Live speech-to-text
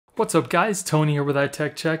What's up guys, Tony here with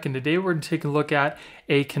HighTechCheck, and today we're going to take a look at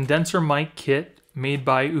a condenser mic kit made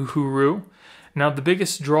by UHURU. Now the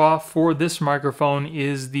biggest draw for this microphone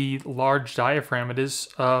is the large diaphragm. It is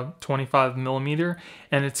 25 millimeter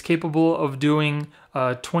and it's capable of doing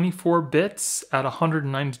 24 bits at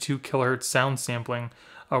 192 kilohertz sound sampling,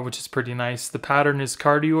 which is pretty nice. The pattern is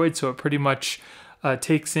cardioid, so it pretty much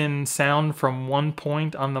takes in sound from one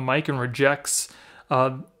point on the mic and rejects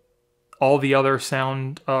all the other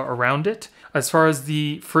sound around it. As far as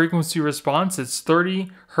the frequency response, it's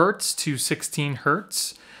 30 hertz to 16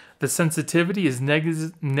 hertz. The sensitivity is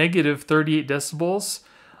negative 38 decibels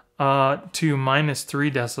to minus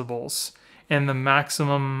 3 decibels. And the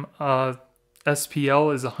maximum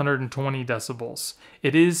SPL is 120 decibels.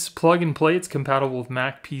 It is plug and play. It's compatible with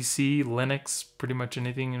Mac, PC, Linux, pretty much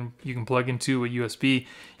anything you can plug into a USB.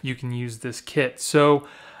 You can use this kit. So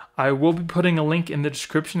I will be putting a link in the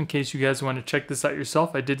description in case you guys want to check this out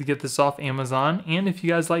yourself. I did get this off Amazon, and if you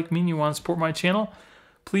guys like me and you want to support my channel,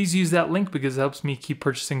 please use that link because it helps me keep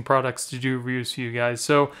purchasing products to do reviews for you guys.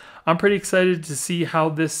 So I'm pretty excited to see how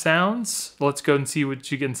this sounds. Let's go and see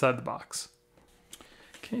what you get inside the box.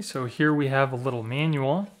 Okay, so here we have a little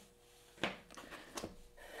manual,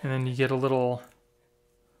 and then you get a little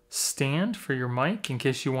stand for your mic in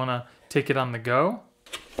case you want to take it on the go.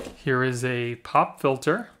 Here is a pop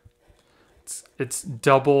filter. It's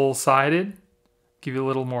double-sided, give you a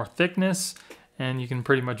little more thickness, and you can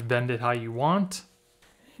pretty much bend it how you want.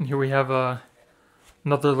 And here we have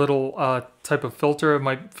another little type of filter. It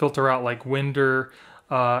might filter out like wind or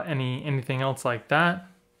anything else like that.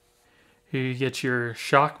 Here you get your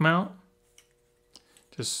shock mount.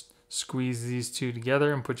 Just squeeze these two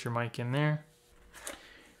together and put your mic in there.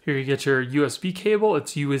 Here you get your USB cable.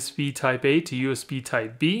 It's USB type A to USB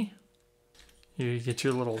type B. Here you get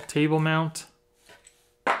your little table mount.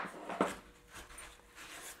 There's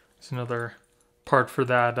another part for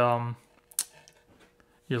that,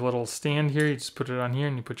 your little stand here. You just put it on here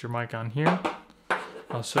and you put your mic on here.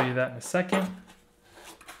 I'll show you that in a second.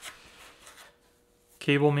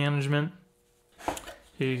 Cable management.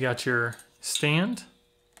 Here you got your stand,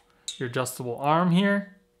 your adjustable arm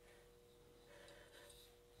here.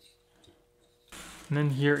 And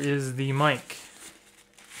then here is the mic.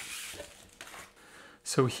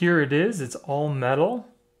 So here it is, it's all metal.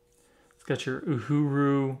 It's got your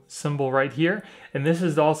UHURU symbol right here. And this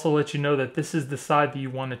is to also let you know that this is the side that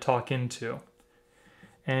you want to talk into.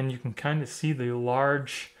 And you can kind of see the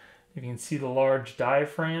large,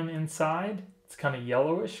 diaphragm inside. It's kind of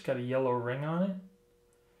yellowish, got a yellow ring on it.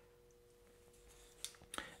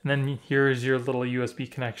 And then here is your little USB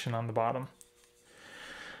connection on the bottom.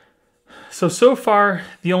 So far,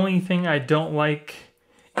 the only thing I don't like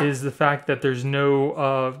is the fact that there's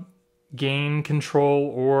no gain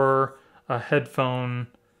control or a headphone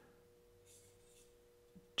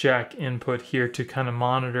jack input here to kind of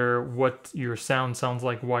monitor what your sound sounds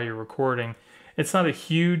like while you're recording. It's not a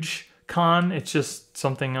huge con, it's just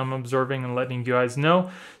something I'm observing and letting you guys know.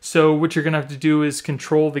 So what you're gonna have to do is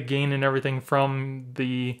control the gain and everything from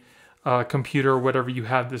the computer or whatever you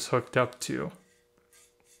have this hooked up to.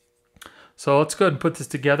 So let's go ahead and put this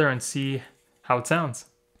together and see how it sounds.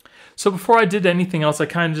 So before I did anything else, I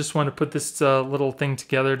kind of just want to put this little thing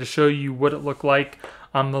together to show you what it looked like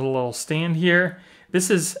on the little stand here. This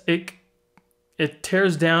is, it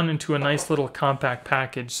tears down into a nice little compact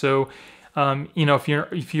package. So, you know,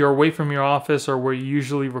 if you're away from your office or where you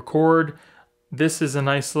usually record, this is a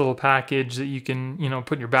nice little package that you can, you know,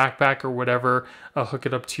 put in your backpack or whatever, hook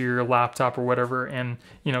it up to your laptop or whatever, and,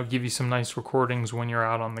 you know, give you some nice recordings when you're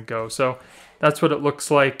out on the go. So that's what it looks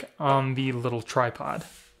like on the little tripod.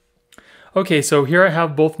 Okay, so here I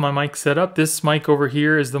have both my mics set up. This mic over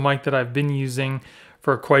here is the mic that I've been using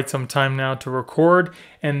for quite some time now to record,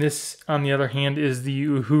 and this, on the other hand, is the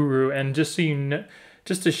UHURU. And just so you know,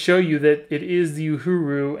 just to show you that it is the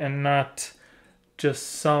UHURU and not just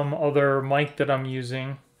some other mic that I'm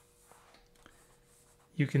using,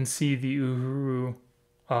 you can see the UHURU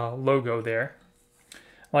logo there.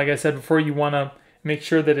 Like I said before, you want to make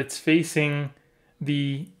sure that it's facing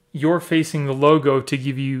you're facing the logo to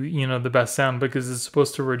give you, you know, the best sound, because it's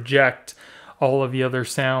supposed to reject all of the other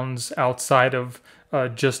sounds outside of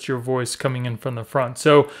just your voice coming in from the front.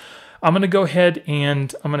 So I'm going to go ahead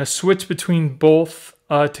and I'm going to switch between both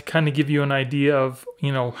to kind of give you an idea of,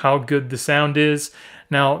 you know, how good the sound is.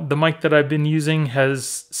 Now, the mic that I've been using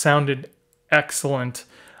has sounded excellent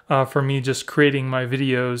for me just creating my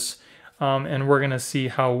videos, and we're going to see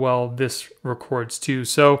how well this records too.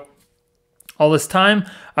 So all this time,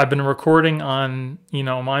 I've been recording on, you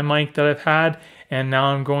know, my mic that I've had, and now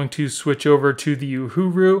I'm going to switch over to the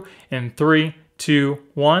UHURU in 3, 2,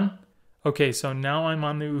 1. Okay, so now I'm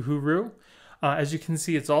on the UHURU. As you can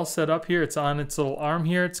see, it's all set up here. It's on its little arm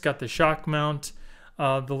here. It's got the shock mount,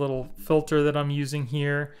 the little filter that I'm using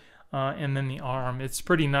here, and then the arm. It's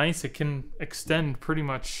pretty nice. It can extend pretty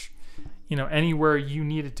much, you know, anywhere you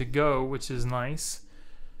need it to go, which is nice.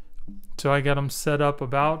 So I got them set up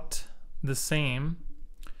about the same.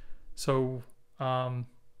 So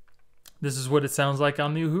this is what it sounds like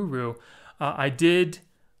on the UHURU. I did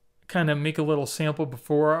kind of make a little sample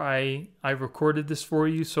before I recorded this for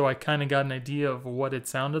you, so I kind of got an idea of what it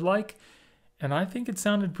sounded like, and I think it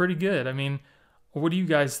sounded pretty good. I mean, what do you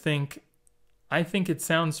guys think? I think it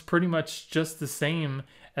sounds pretty much just the same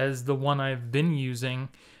as the one I've been using.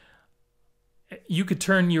 You could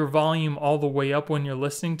turn your volume all the way up when you're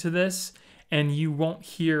listening to this, and you won't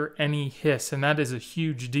hear any hiss, and that is a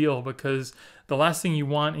huge deal, because the last thing you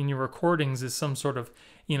want in your recordings is some sort of,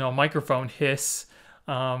 you know, microphone hiss.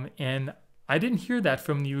 And I didn't hear that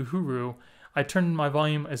from the UHURU. I turned my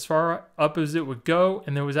volume as far up as it would go,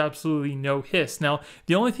 and there was absolutely no hiss. Now,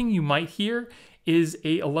 the only thing you might hear is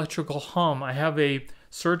a electrical hum. I have a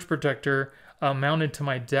surge protector mounted to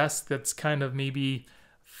my desk that's kind of maybe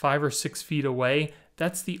 5 or 6 feet away.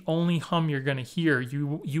 That's the only hum you're going to hear.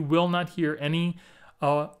 You will not hear any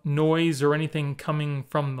noise or anything coming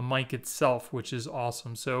from the mic itself, which is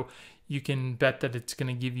awesome. So you can bet that it's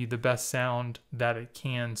going to give you the best sound that it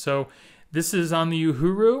can. So this is on the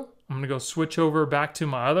UHURU. I'm going to go switch over back to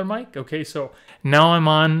my other mic. Okay, so now I'm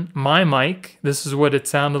on my mic. This is what it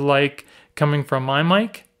sounded like coming from my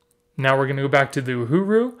mic. Now we're going to go back to the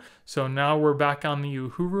UHURU. So now we're back on the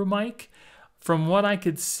UHURU mic. From what I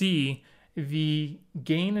could see, the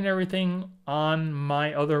gain and everything on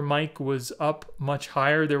my other mic was up much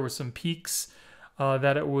higher. There were some peaks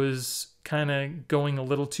that it was kind of going a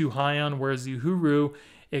little too high on, whereas the UHURU,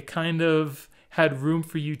 it kind of had room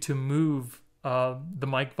for you to move the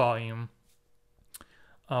mic volume,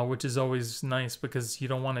 which is always nice because you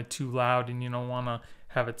don't want it too loud and you don't want to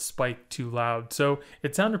have it spike too loud. So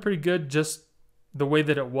it sounded pretty good just the way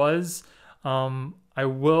that it was. I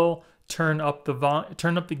will turn up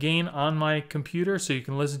the gain on my computer so you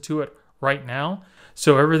can listen to it right now.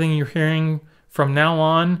 So everything you're hearing from now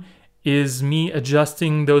on is me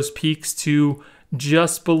adjusting those peaks to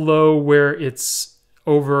just below where it's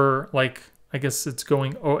over, like, I guess it's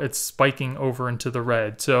going, oh, it's spiking over into the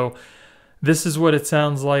red. So this is what it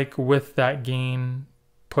sounds like with that gain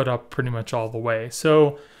put up pretty much all the way.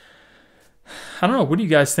 So I don't know, what do you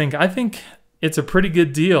guys think? I think it's a pretty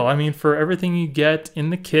good deal. I mean, for everything you get in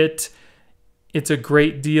the kit, it's a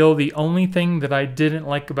great deal. The only thing that I didn't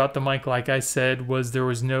like about the mic, like I said, was there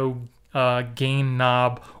was no gain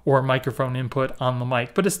knob or microphone input on the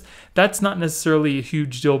mic. But that's not necessarily a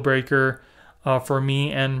huge deal breaker for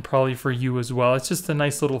me and probably for you as well. It's just a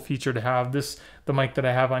nice little feature to have. The mic that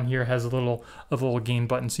I have on here has a little gain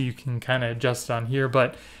button, so you can kind of adjust it on here.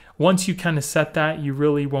 But once you kind of set that, you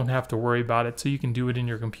really won't have to worry about it. So you can do it in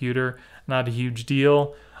your computer. Not a huge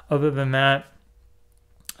deal. Other than that,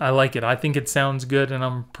 I like it. I think it sounds good, and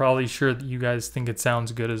I'm probably sure that you guys think it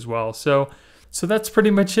sounds good as well. So that's pretty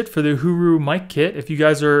much it for the UHURU mic kit. If you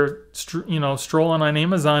guys are strolling on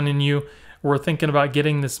Amazon and you were thinking about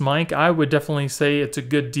getting this mic, I would definitely say it's a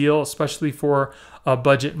good deal, especially for a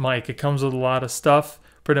budget mic. It comes with a lot of stuff,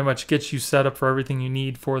 pretty much gets you set up for everything you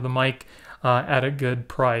need for the mic at a good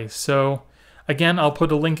price. So again, I'll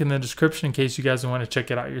put a link in the description in case you guys want to check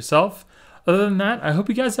it out yourself. Other than that, I hope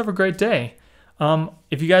you guys have a great day.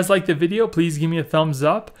 If you guys like the video, please give me a thumbs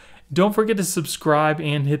up. Don't forget to subscribe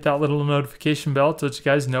and hit that little notification bell to let you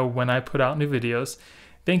guys know when I put out new videos.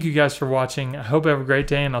 Thank you guys for watching. I hope you have a great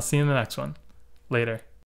day, and I'll see you in the next one. Later.